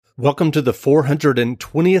Welcome to the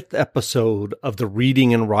 420th episode of the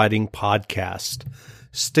Reading and Writing Podcast.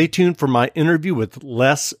 Stay tuned for my interview with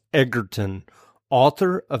Les Egerton,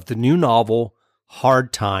 author of the new novel,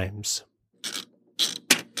 Hard Times.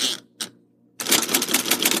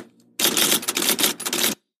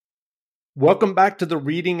 Welcome back to the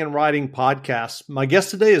Reading and Writing Podcast. My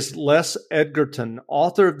guest today is Les Egerton,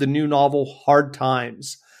 author of the new novel, Hard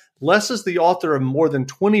Times. Les is the author of more than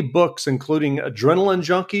 20 books, including Adrenaline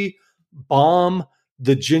Junkie, Bomb,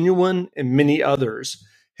 The Genuine, and many others.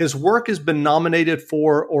 His work has been nominated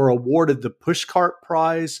for or awarded the Pushcart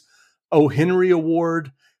Prize, O. Henry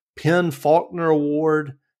Award, Penn Faulkner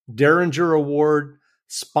Award, Derringer Award,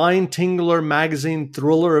 Spine Tingler Magazine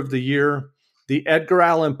Thriller of the Year, the Edgar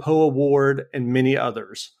Allan Poe Award, and many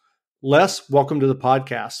others. Les, welcome to the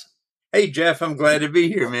podcast. Hey, Jeff, I'm glad to be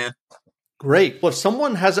here, man. Great. Well, if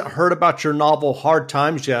someone hasn't heard about your novel, Hard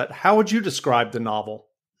Times, yet, how would you describe the novel?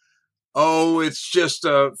 Oh, it's just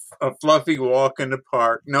a fluffy walk in the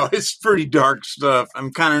park. No, it's pretty dark stuff.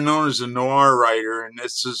 I'm kind of known as a noir writer, and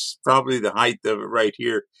this is probably the height of it right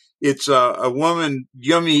here. It's a woman.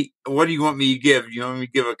 What do you want me to give? You want me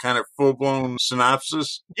to give a kind of full-blown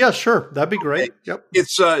synopsis? Yeah, sure. That'd be great. Yep. It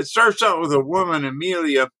starts out with a woman,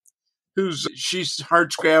 Amelia, she's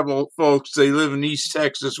hardscrabble folks. They live in East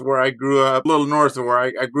Texas, where I grew up, a little north of where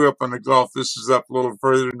I grew up on the Gulf. This is up a little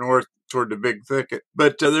further north toward the Big Thicket.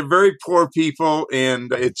 But they're very poor people,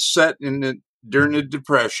 and it's set during the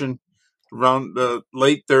Depression, around the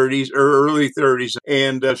late 30s or early 30s.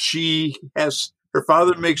 And her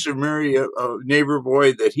father makes her marry a neighbor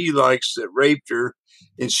boy that he likes that raped her,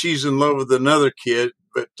 and she's in love with another kid,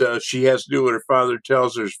 but she has to do what her father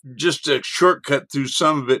tells her. Just a shortcut through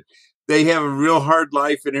some of it. They have a real hard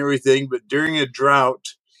life and everything, but during a drought,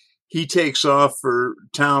 he takes off for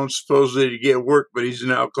town supposedly to get work, but he's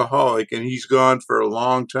an alcoholic, and he's gone for a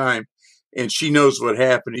long time. And she knows what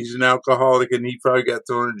happened. He's an alcoholic, and he probably got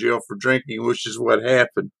thrown in jail for drinking, which is what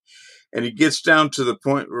happened. And it gets down to the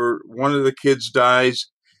point where one of the kids dies,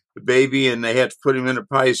 the baby, and they have to put him in a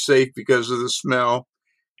pie safe because of the smell.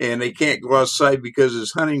 And they can't go outside because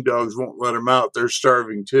his hunting dogs won't let him out. They're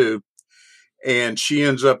starving too. And she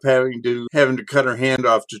ends up having to cut her hand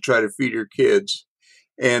off to try to feed her kids.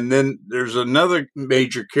 And then there's another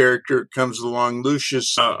major character that comes along,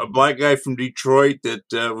 Lucius, a black guy from Detroit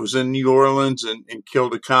that was in New Orleans and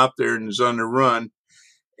killed a cop there and is on the run.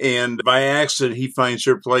 And by accident, he finds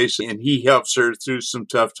her place, and he helps her through some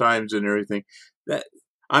tough times and everything.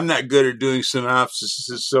 I'm not good at doing synopsis,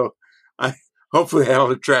 so hopefully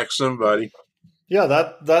that'll attract somebody. Yeah,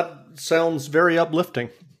 that sounds very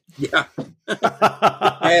uplifting. Yeah.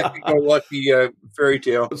 Happy-go-lucky fairy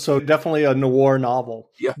tale. So definitely a noir novel.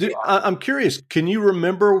 Yeah. I'm curious, can you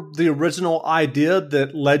remember the original idea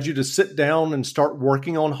that led you to sit down and start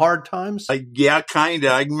working on Hard Times? Yeah, kind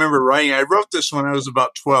of. I remember writing. I wrote this when I was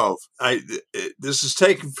about 12. This is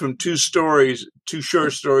taken from two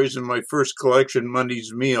short stories in my first collection,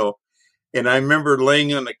 Monday's Meal. And I remember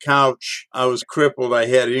laying on the couch. I was crippled. I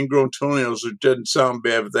had ingrown toenails, which didn't sound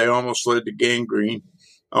bad, but they almost led to gangrene.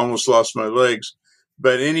 I almost lost my legs.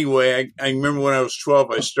 But anyway, I remember when I was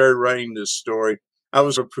 12, I started writing this story. I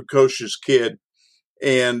was a precocious kid.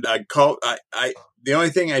 And the only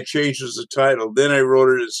thing I changed was the title. Then I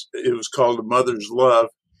wrote it was called A Mother's Love.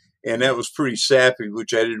 And that was pretty sappy,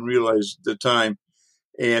 which I didn't realize at the time.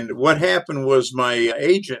 And what happened was my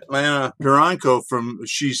agent, Lana Taranko,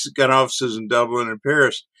 she's got offices in Dublin and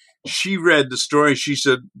Paris. She read the story. She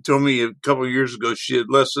told me a couple of years ago, she said,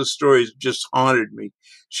 Les, this story has just haunted me.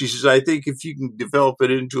 She says, I think if you can develop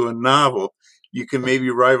it into a novel, you can maybe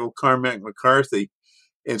rival Cormac McCarthy.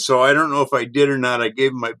 And so I don't know if I did or not. I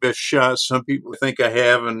gave him my best shot. Some people think I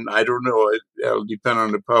have, and I don't know. It'll depend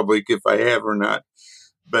on the public if I have or not.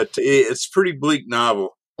 But it's a pretty bleak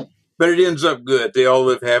novel. But it ends up good. They all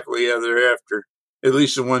live happily ever after. At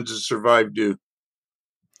least the ones that survive do.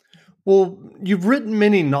 Well, you've written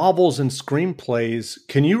many novels and screenplays.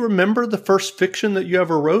 Can you remember the first fiction that you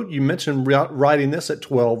ever wrote? You mentioned writing this at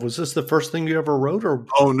 12. Was this the first thing you ever wrote, or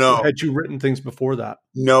had you written things before that?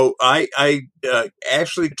 No, I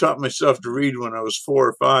actually taught myself to read when I was 4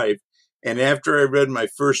 or 5. And after I read my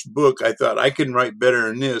first book, I thought I can write better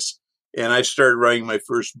than this. And I started writing my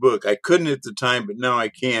first book. I couldn't at the time, but now I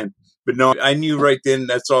can. But no, I knew right then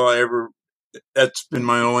that's been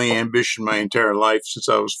my only ambition my entire life since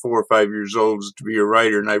I was 4 or 5 years old, was to be a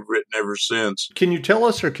writer, and I've written ever since. Can you tell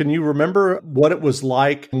us, or can you remember what it was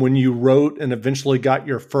like when you wrote and eventually got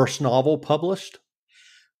your first novel published?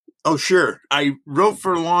 Oh, sure. I wrote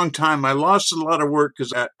for a long time. I lost a lot of work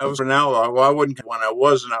because I was an outlaw. Well, I wasn't when I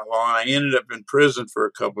was an outlaw, and I ended up in prison for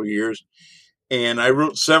a couple of years. And I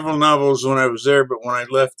wrote several novels when I was there, but when I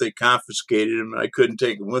left, they confiscated them and I couldn't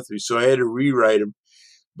take them with me. So I had to rewrite them.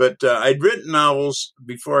 But I'd written novels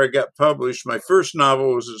before I got published. My first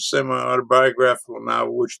novel was a semi-autobiographical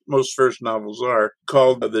novel, which most first novels are,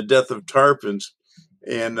 called The Death of Tarpons.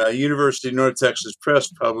 And University of North Texas Press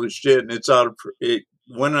published it, and it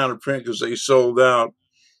went out of print because they sold out.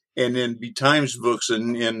 And then B Times Books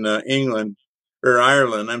in England, or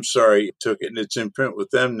Ireland, took it, and it's in print with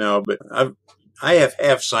them now. But I have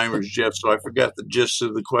Alzheimer's, Jeff, so I forgot the gist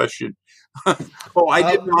of the question.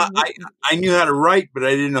 I knew how to write, but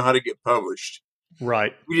I didn't know how to get published.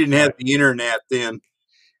 Right. We didn't have the internet then,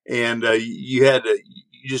 and you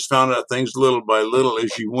just found out things little by little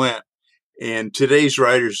as you went. And today's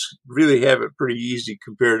writers really have it pretty easy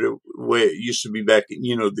compared to the way it used to be back in,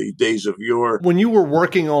 the days of yore. When you were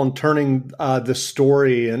working on turning the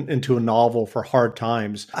story into a novel for Hard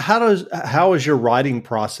Times, how is your writing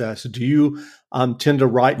process? Do you tend to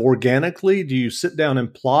write organically? Do you sit down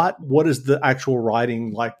and plot? What is the actual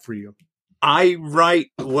writing like for you? I write,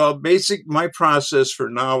 my process for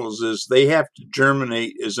novels is they have to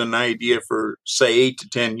germinate as an idea for, say, 8 to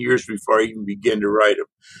 10 years before I even begin to write them.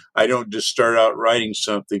 I don't just start out writing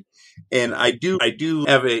something. And I do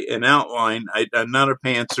have an outline. I'm not a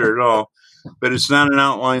pantser at all, but it's not an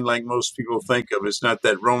outline like most people think of. It's not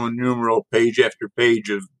that Roman numeral page after page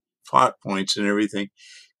of plot points and everything.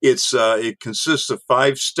 It consists of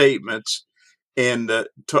 5 statements. And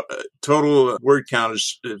total word count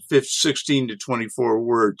is 16 to 24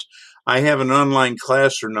 words. I have an online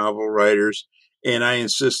class for novel writers, and I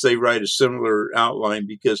insist they write a similar outline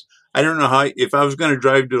because I don't know if I was going to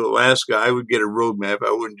drive to Alaska, I would get a road map.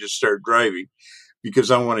 I wouldn't just start driving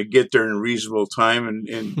because I want to get there in a reasonable time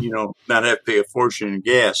and not have to pay a fortune in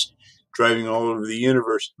gas driving all over the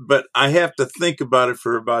universe. But I have to think about it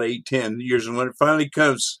for about 8-10 years. And when it finally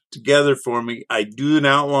comes together for me, I do an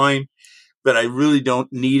outline. But I really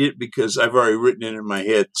don't need it because I've already written it in my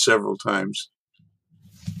head several times.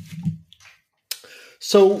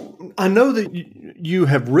 So I know that you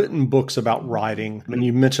have written books about writing, and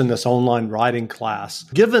you mentioned this online writing class.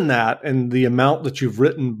 Given that and the amount that you've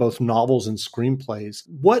written both novels and screenplays,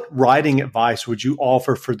 what writing advice would you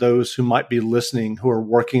offer for those who might be listening who are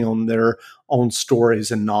working on their own stories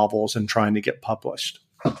and novels and trying to get published?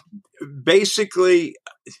 Basically,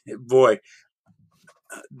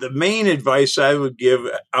 the main advice I would give,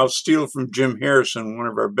 I'll steal from Jim Harrison, one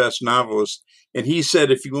of our best novelists. And he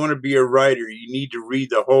said, if you want to be a writer, you need to read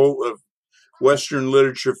the whole of Western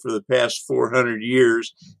literature for the past 400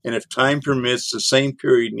 years. And if time permits, the same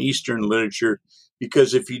period in Eastern literature,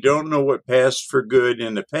 because if you don't know what passed for good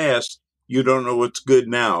in the past, you don't know what's good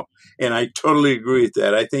now. And I totally agree with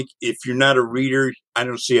that. I think if you're not a reader, I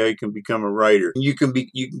don't see how you can become a writer. You can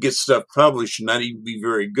get stuff published and not even be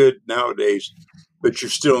very good nowadays, but you're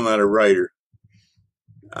still not a writer.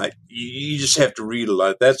 You just have to read a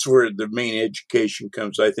lot. That's where the main education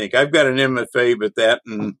comes, I think. I've got an MFA, but that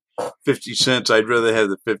and 50 cents, I'd rather have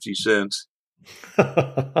the 50 cents.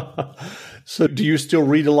 So do you still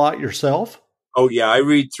read a lot yourself? Oh, yeah. I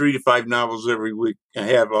read 3 to 5 novels every week. I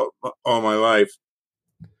have all my life.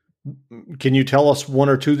 Can you tell us 1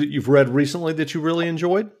 or 2 that you've read recently that you really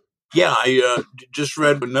enjoyed? Yeah, I just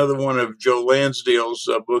read another one of Joe Lansdale's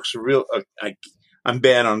books. I'm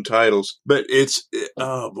bad on titles, but it's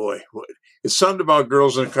something about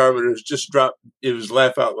girls in a car, but it was just dropped. It was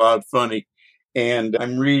laugh out loud funny. And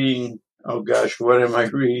I'm reading, what am I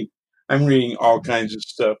reading? I'm reading all kinds of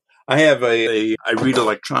stuff. I read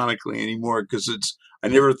electronically anymore because I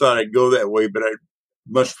never thought I'd go that way, but I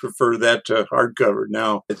much prefer that to hardcover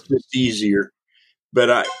now. It's just easier.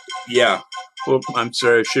 But I'm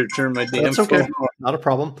sorry, I should have turned my damn phone off. Not a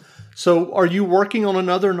problem. So are you working on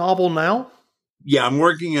another novel now? Yeah, I'm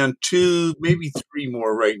working on 2, maybe 3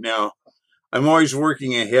 more right now. I'm always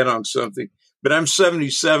working ahead on something, but I'm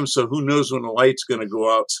 77, so who knows when the light's going to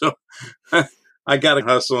go out. So I got to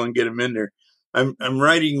hustle and get them in there. I'm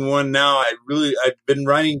writing one now. I've been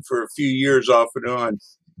writing for a few years off and on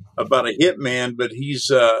about a hitman, but he's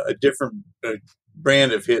a different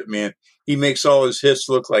brand of hitman. He makes all his hits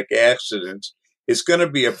look like accidents. It's going to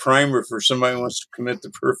be a primer for somebody who wants to commit the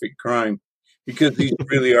perfect crime because these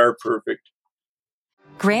really are perfect.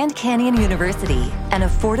 Grand Canyon University, an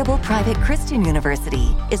affordable private Christian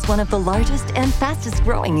university, is one of the largest and fastest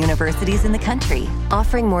growing universities in the country,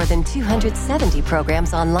 offering more than 270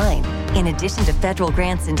 programs online. In addition to federal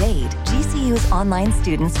grants and aid, GCU's online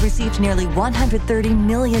students received nearly $130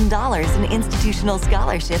 million in institutional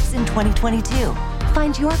scholarships in 2022.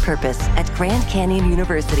 Find your purpose at Grand Canyon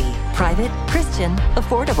University. Private, Christian,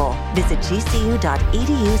 affordable. Visit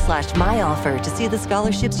gcu.edu/myoffer to see the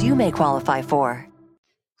scholarships you may qualify for.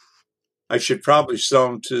 I should probably sell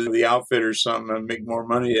them to the outfit or something and make more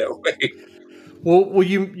money that way. Well,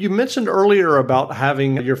 you mentioned earlier about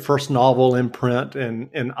having your first novel in print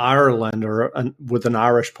in Ireland or with an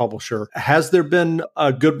Irish publisher. Has there been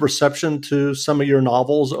a good reception to some of your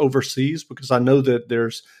novels overseas? Because I know that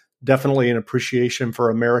there's definitely an appreciation for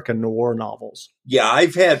American noir novels. Yeah, I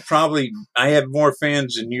have more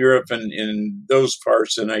fans in Europe and in those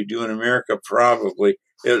parts than I do in America, probably,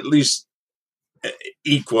 at least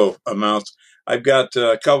equal amounts. I've got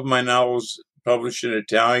a couple of my novels published in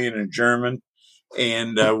Italian and German.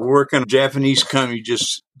 And working on Japanese company,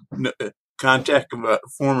 just contact a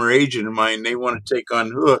former agent of mine. They want to take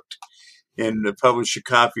on Hooked and publish a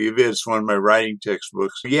copy of it. It's one of my writing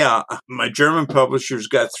textbooks. Yeah, my German publisher's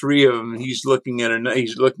got 3 of them. He's looking at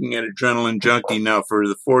Adrenaline Junkie now for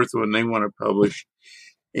the 4th one they want to publish.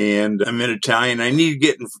 And I'm in Italian. I need to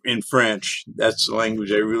get in French. That's the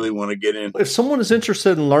language I really want to get in. If someone is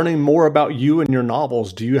interested in learning more about you and your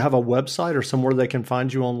novels, do you have a website or somewhere they can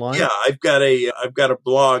find you online? Yeah, I've got a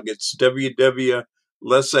blog. It's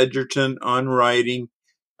www.lesedgertononwriting.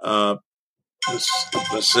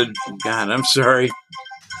 God, I'm sorry.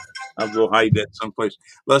 I'll go hide that someplace.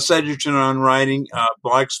 Les Edgerton on Writing,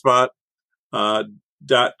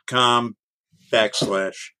 blogspot.com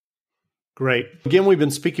 /. Great. Again, we've been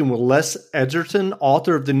speaking with Les Edgerton,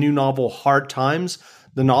 author of the new novel, Hard Times.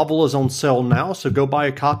 The novel is on sale now, so go buy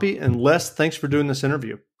a copy. And Les, thanks for doing this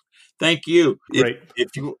interview. Thank you. Great.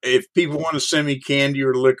 If people want to send me candy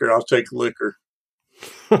or liquor, I'll take liquor.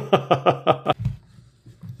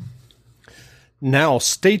 Now,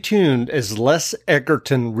 stay tuned as Les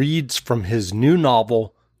Edgerton reads from his new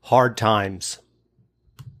novel, Hard Times.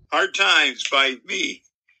 Hard Times by me.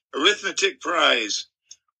 Arithmetic prize.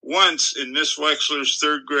 Once in Miss Wexler's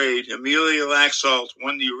 3rd grade, Amelia Laxalt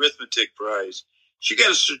won the arithmetic prize. She got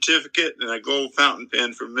a certificate and a gold fountain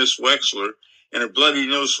pen from Miss Wexler and a bloody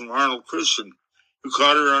nose from Arnold Christian, who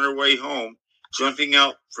caught her on her way home, jumping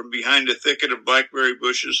out from behind a thicket of blackberry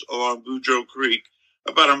bushes along Boudreaux Creek,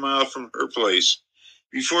 about a mile from her place.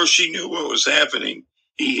 Before she knew what was happening,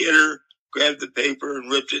 he hit her, grabbed the paper,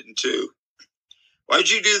 and ripped it in 2. "Why'd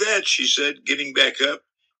you do that?" she said, getting back up,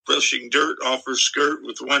 brushing dirt off her skirt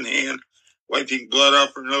with one hand, wiping blood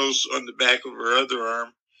off her nose on the back of her other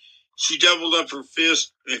arm. She doubled up her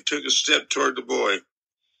fist and took a step toward the boy.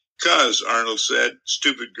 "'Cause," Arnold said,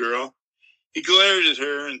 "stupid girl." He glared at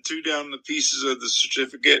her and threw down the pieces of the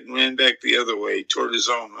certificate and ran back the other way, toward his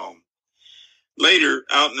own home. Later,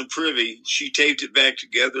 out in the privy, she taped it back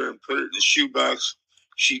together and put it in a shoebox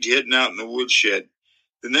she'd hidden out in the woodshed.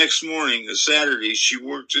 The next morning, a Saturday, she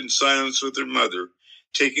worked in silence with her mother,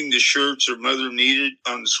 taking the shirts her mother needed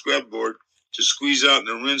on the scrub board to squeeze out in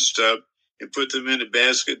the rinse tub and put them in a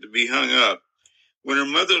basket to be hung up. When her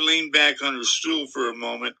mother leaned back on her stool for a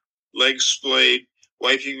moment, legs splayed,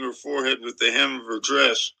 wiping her forehead with the hem of her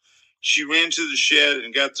dress, she ran to the shed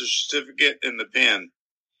and got the certificate and the pen.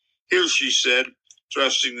 "Here," she said,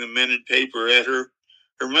 thrusting the mended paper at her.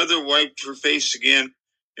 Her mother wiped her face again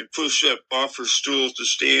and pushed up off her stool to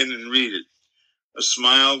stand and read it, a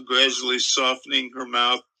smile gradually softening her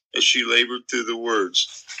mouth as she labored through the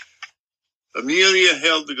words. Amelia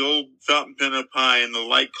held the gold fountain pen up high, and the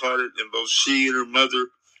light caught it, and both she and her mother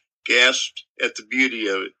gasped at the beauty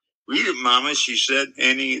of it. "Read it, Mama," she said,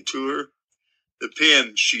 handing it to her. "The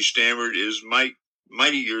pen," she stammered, "is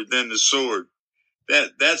mightier than the sword."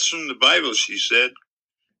 That's from the Bible," she said.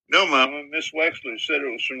 "No, Mama, Miss Wexler said it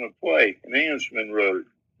was from a play. An Englishman wrote it."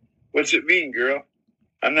 "What's it mean, girl?"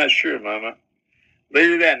 "I'm not sure, Mama."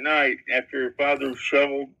 Later that night, after her father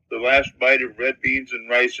shoveled the last bite of red beans and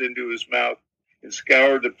rice into his mouth and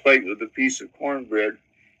scoured the plate with a piece of cornbread,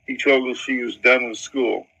 he told her she was done with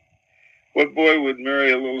school. "What boy would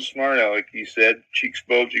marry a little smart aleck?" he said, cheeks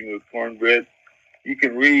bulging with cornbread. "You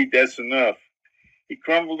can read, that's enough." He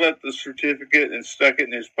crumbled up the certificate and stuck it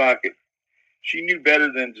in his pocket. She knew better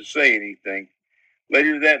than to say anything.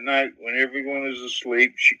 Later that night, when everyone was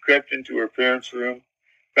asleep, she crept into her parents' room,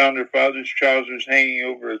 found her father's trousers hanging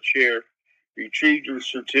over a chair, retrieved her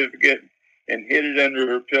certificate, and hid it under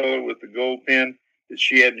her pillow with the gold pen that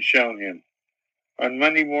she hadn't shown him. On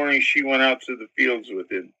Monday morning, she went out to the fields with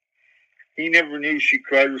him. He never knew she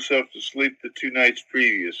cried herself to sleep the 2 nights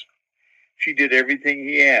previous. She did everything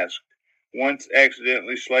he asked, once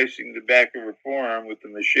accidentally slicing the back of her forearm with a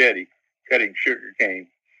machete, cutting sugar cane.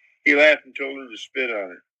 He laughed and told her to spit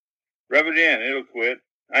on it. "Rub it in, it'll quit.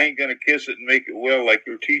 I ain't going to kiss it and make it well like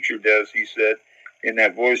your teacher does," he said, in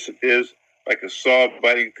that voice of his, like a saw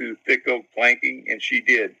biting through thick oak planking, and she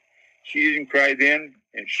did. She didn't cry then,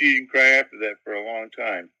 and she didn't cry after that for a long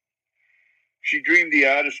time. She dreamed the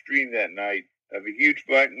oddest dream that night, of a huge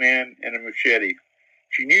black man and a machete.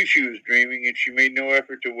 She knew she was dreaming, and she made no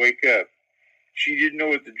effort to wake up. She didn't know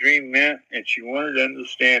what the dream meant, and she wanted to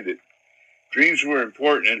understand it. Dreams were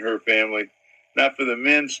important in her family, not the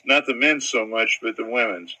men's so much, but the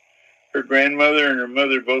women's. Her grandmother and her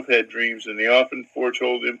mother both had dreams, and they often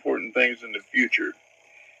foretold important things in the future.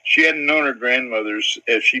 She hadn't known her grandmother,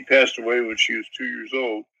 as she passed away when she was 2 years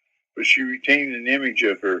old, but she retained an image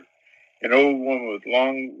of her, an old woman with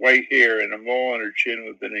long white hair and a mole on her chin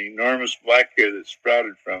with an enormous black hair that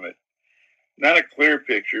sprouted from it. Not a clear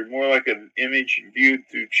picture, more like an image viewed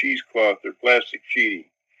through cheesecloth or plastic sheeting.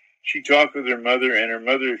 She talked with her mother, and her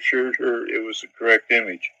mother assured her it was the correct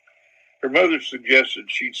image. Her mother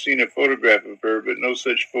suggested she'd seen a photograph of her, but no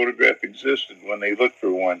such photograph existed when they looked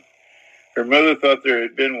for one. Her mother thought there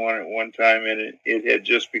had been one at one time, and it had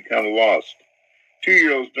just become lost.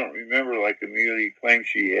 2-year-olds don't remember like Amelia claimed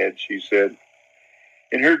she had, she said.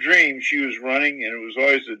 In her dream, she was running, and it was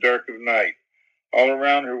always the dark of night. All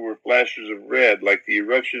around her were flashes of red, like the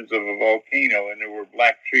eruptions of a volcano, and there were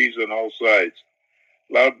black trees on all sides.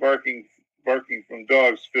 Loud barking from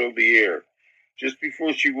dogs filled the air. Just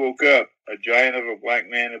before she woke up, a giant of a black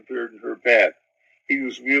man appeared in her path. He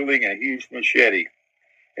was wielding a huge machete.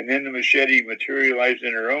 And then the machete materialized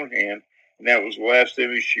in her own hand, and that was the last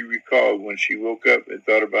image she recalled when she woke up and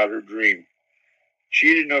thought about her dream.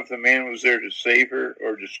 She didn't know if the man was there to save her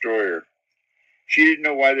or destroy her. She didn't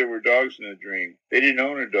know why there were dogs in the dream. They didn't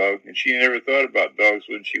own a dog, and she never thought about dogs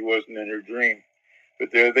when she wasn't in her dream.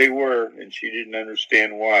 But there they were, and she didn't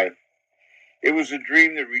understand why. It was a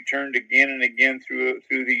dream that returned again and again through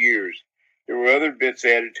the years. There were other bits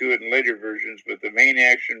added to it in later versions, but the main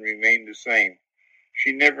action remained the same.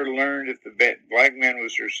 She never learned if the black man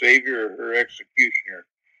was her savior or her executioner.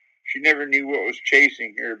 She never knew what was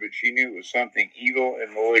chasing her, but she knew it was something evil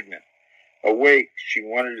and malignant. Awake, she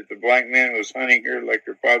wondered if the black man was hunting her like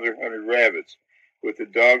her father hunted rabbits, with a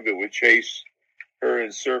dog that would chase her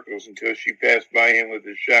in circles until she passed by him with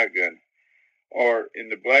his shotgun. Or, in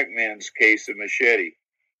the black man's case, a machete.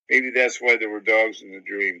 Maybe that's why there were dogs in the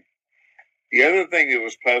dream. The other thing that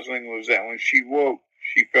was puzzling was that when she woke,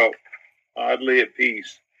 she felt oddly at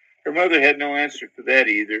peace. Her mother had no answer for that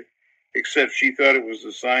either, except she thought it was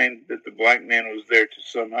a sign that the black man was there to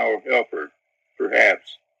somehow help her,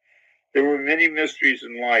 perhaps. There were many mysteries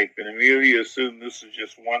in life, and Amelia assumed this was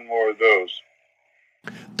just one more of those.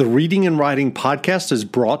 The Reading and Writing Podcast is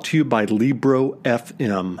brought to you by Libro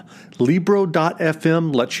FM.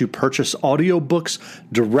 Libro.fm lets you purchase audiobooks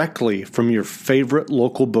directly from your favorite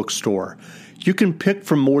local bookstore. You can pick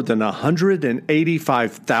from more than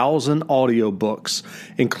 185,000 audiobooks,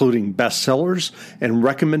 including bestsellers and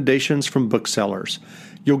recommendations from booksellers.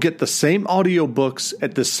 You'll get the same audiobooks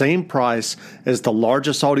at the same price as the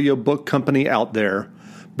largest audiobook company out there,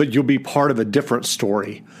 but you'll be part of a different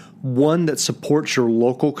story, one that supports your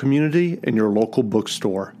local community and your local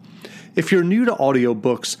bookstore. If you're new to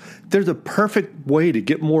audiobooks, they're the perfect way to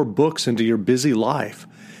get more books into your busy life.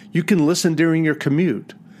 You can listen during your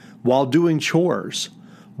commute, while doing chores,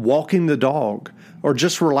 walking the dog, or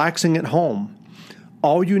just relaxing at home.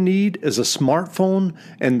 All you need is a smartphone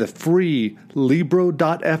and the free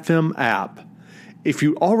Libro.fm app. If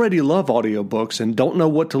you already love audiobooks and don't know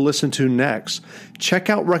what to listen to next,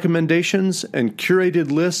 check out recommendations and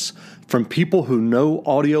curated lists from people who know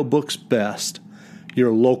audiobooks best,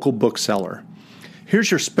 your local bookseller.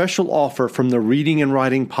 Here's your special offer from the Reading and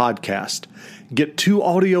Writing Podcast. Get 2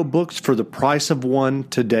 audiobooks for the price of one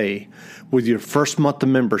today with your first month of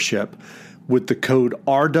membership with the code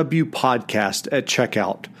RWPodcast at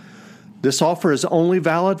checkout. This offer is only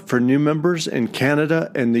valid for new members in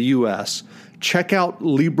Canada and the U.S. Check out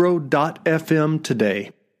Libro.fm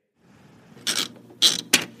today.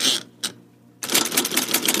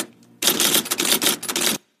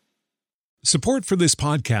 Support for this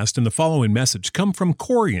podcast and the following message come from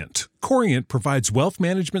Corient. Corient provides wealth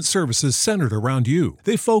management services centered around you.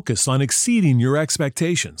 They focus on exceeding your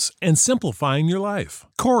expectations and simplifying your life.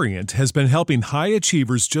 Corient has been helping high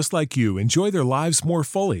achievers just like you enjoy their lives more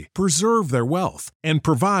fully, preserve their wealth, and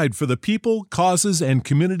provide for the people, causes, and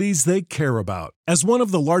communities they care about. As one of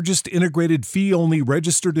the largest integrated fee-only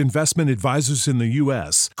registered investment advisors in the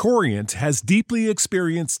U.S., Corient has deeply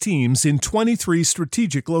experienced teams in 23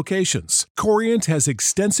 strategic locations. Corient has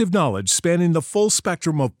extensive knowledge spanning the full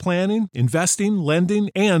spectrum of plan planning, investing, lending,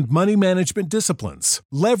 and money management disciplines.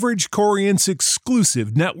 Leverage Corient's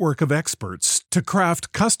exclusive network of experts to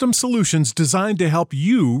craft custom solutions designed to help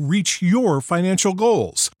you reach your financial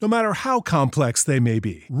goals, no matter how complex they may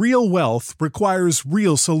be. Real wealth requires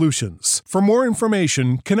real solutions. For more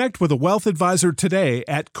information, connect with a wealth advisor today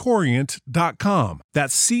at Corient.com.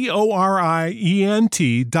 That's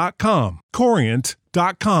Corient.com.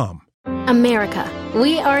 Corient.com. America.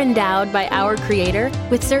 We are endowed by our Creator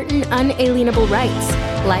with certain unalienable rights: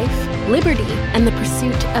 life, liberty, and the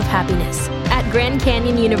pursuit of happiness. At Grand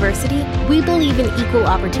Canyon University, we believe in equal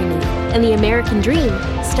opportunity, and the American dream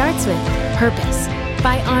starts with purpose.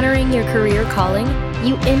 By honoring your career calling,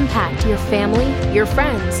 you impact your family, your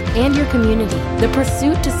friends, and your community. The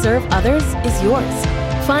pursuit to serve others is yours.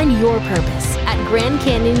 Find your purpose at Grand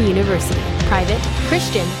Canyon University. Private,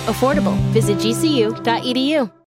 Christian, affordable. Visit gcu.edu.